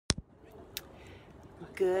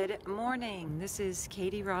Good morning. This is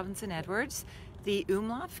Katie Robinson Edwards, the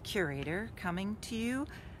Umlauf Curator, coming to you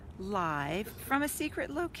live from a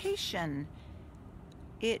secret location.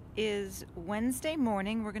 It is Wednesday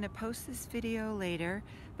morning. We're going to post this video later,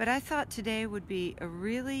 but I thought today would be a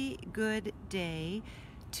really good day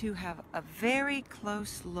to have a very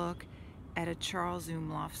close look at a Charles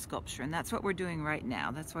Umlauf sculpture, and that's what we're doing right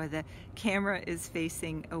now. That's why the camera is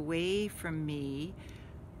facing away from me.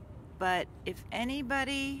 But if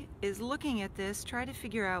anybody is looking at this, try to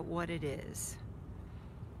figure out what it is.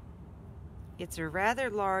 It's a rather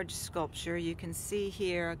large sculpture. You can see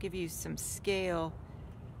here, I'll give you some scale.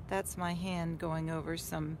 That's my hand going over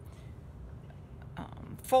some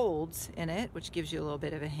folds in it, which gives you a little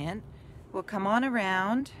bit of a hint. We'll come on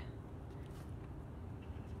around.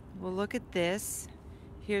 We'll look at this.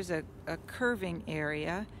 Here's a curving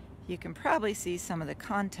area. You can probably see some of the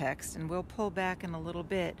context, and we'll pull back in a little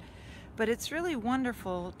bit. But it's really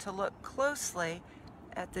wonderful to look closely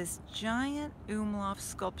at this giant Umlauf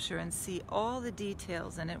sculpture and see all the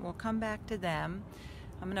details in it. We'll come back to them.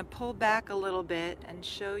 I'm going to pull back a little bit and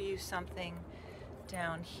show you something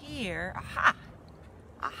down here. Aha!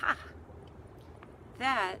 Aha!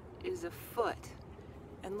 That is a foot.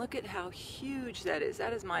 And look at how huge that is.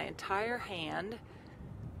 That is my entire hand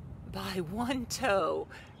by one toe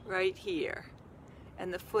right here.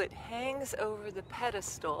 And the foot hangs over the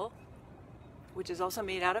pedestal, which is also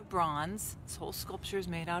made out of bronze. This whole sculpture is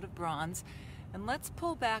made out of bronze. And let's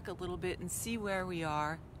pull back a little bit and see where we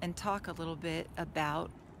are and talk a little bit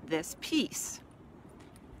about this piece.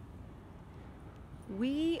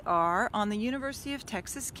 We are on the University of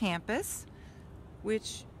Texas campus,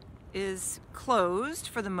 which is closed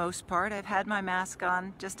for the most part. I've had my mask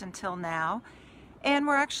on just until now. And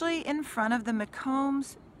we're actually in front of the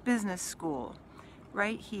McCombs Business School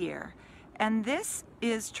right here. And this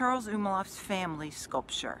is Charles Umlauf's family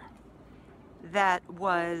sculpture that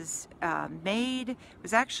was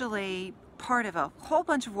was actually part of a whole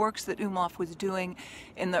bunch of works that Umlauf was doing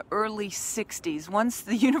in the early 60s. Once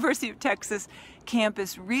the University of Texas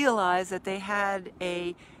campus realized that they had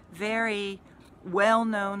a very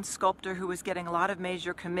well-known sculptor who was getting a lot of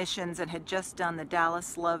major commissions and had just done the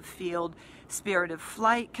Dallas Love Field Spirit of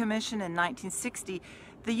Flight commission in 1960,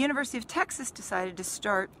 the University of Texas decided to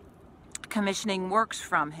start commissioning works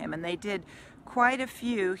from him, and they did quite a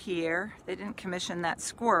few here. They didn't commission that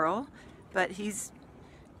squirrel, but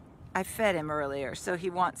I fed him earlier, so he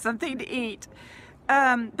wants something to eat.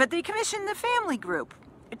 But they commissioned the family group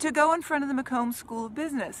to go in front of the McCombs School of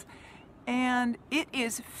Business. And it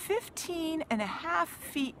is 15.5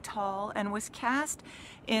 feet tall and was cast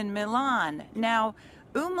in Milan. Now,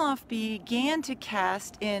 Umlauf began to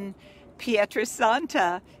cast in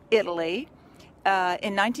Pietrasanta, Italy,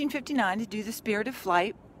 in 1959 to do the Spirit of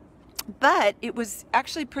Flight, but it was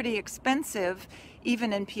actually pretty expensive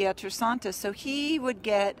even in Pietrasanta, so he would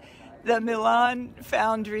get the Milan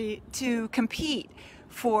foundry to compete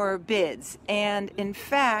for bids. And in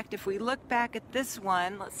fact, if we look back at this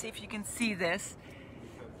one, let's see if you can see this.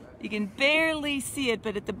 You can barely see it,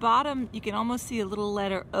 but at the bottom you can almost see a little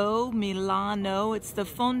letter O, Milano. It's the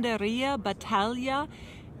Fonderia Battaglia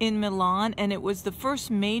in Milan, and it was the first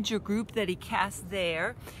major group that he cast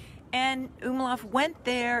there. And Umlauf went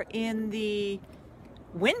there in the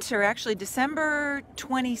winter, actually December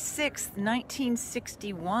 26th,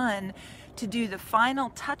 1961, to do the final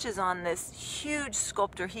touches on this huge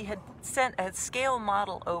sculpture. He had sent a scale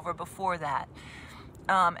model over before that.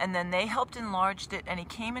 And then they helped enlarge it, and he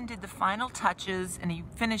came and did the final touches, and he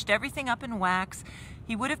finished everything up in wax.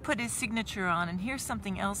 He would have put his signature on, and here's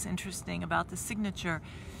something else interesting about the signature.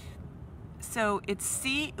 So it's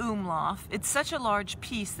C. Umlauf. It's such a large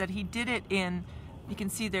piece that he did it in, you can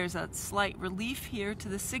see there's a slight relief here to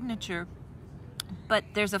the signature, but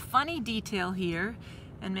there's a funny detail here,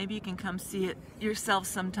 and maybe you can come see it yourself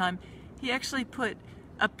sometime. He actually put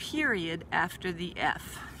a period after the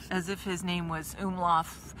F, as if his name was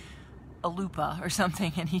Umlauf Alupa or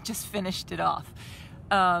something, and he just finished it off.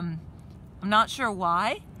 I'm not sure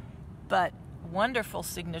why, but wonderful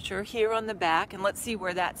signature here on the back. And let's see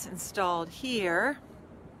where that's installed here.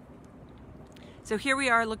 So here we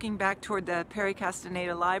are looking back toward the Perry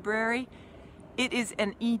Castaneda Library. It is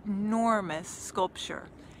an enormous sculpture.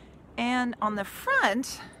 And on the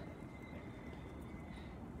front,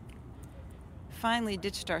 finally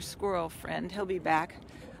ditched our squirrel friend, he'll be back.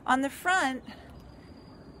 On the front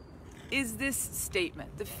is this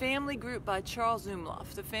statement: the family group by Charles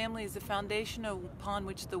Umlauf. The family is the foundation upon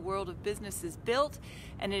which the world of business is built,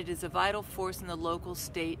 and it is a vital force in the local,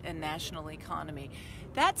 state, and national economy.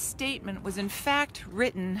 That statement was in fact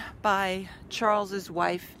written by Charles's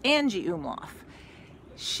wife, Angie Umlauf.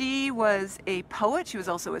 She was a poet, she was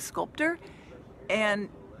also a sculptor, and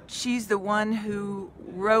she's the one who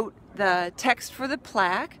wrote the text for the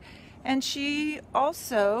plaque, and she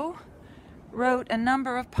also wrote a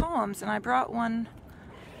number of poems, and I brought one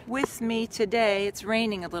with me today. It's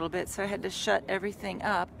raining a little bit, so I had to shut everything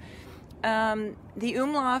up. The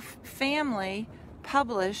Umlauf family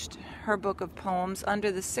published her book of poems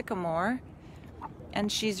under the sycamore,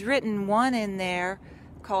 and she's written one in there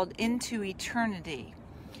called Into Eternity.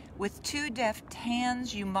 With 2 deft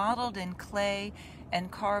hands you modeled in clay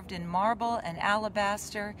and carved in marble and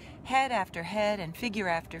alabaster, head after head and figure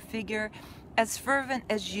after figure, as fervent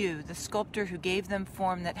as you, the sculptor who gave them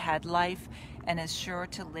form that had life and is sure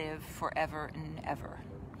to live forever and ever.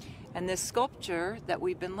 And this sculpture that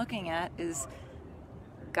we've been looking at is,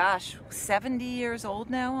 gosh, 70 years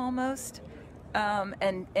old now almost,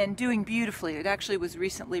 and doing beautifully. It actually was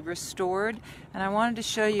recently restored, and I wanted to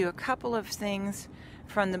show you a couple of things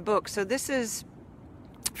from the book. So this is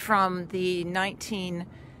from the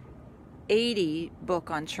 1980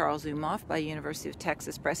 book on Charles Umlauf by University of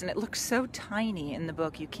Texas Press, and it looks so tiny in the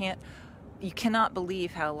book. You cannot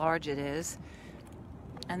believe how large it is.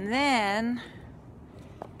 And then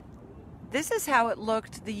this is how it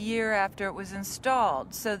looked the year after it was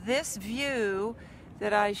installed. So this view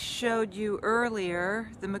that I showed you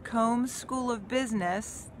earlier, the McCombs School of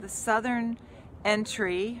Business, the southern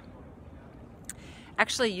entry,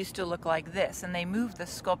 actually used to look like this, and they moved the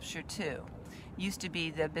sculpture too. Used to be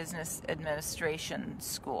the Business Administration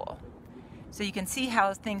School. So you can see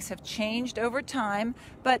how things have changed over time,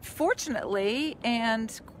 but fortunately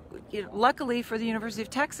and luckily for the University of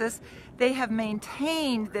Texas, they have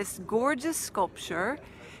maintained this gorgeous sculpture,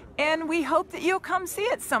 and we hope that you'll come see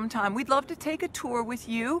it sometime. We'd love to take a tour with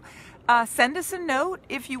you. Send us a note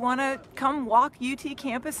if you want to come walk UT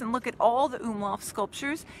campus and look at all the Umlauf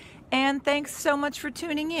sculptures. And thanks so much for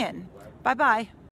tuning in. Bye-bye.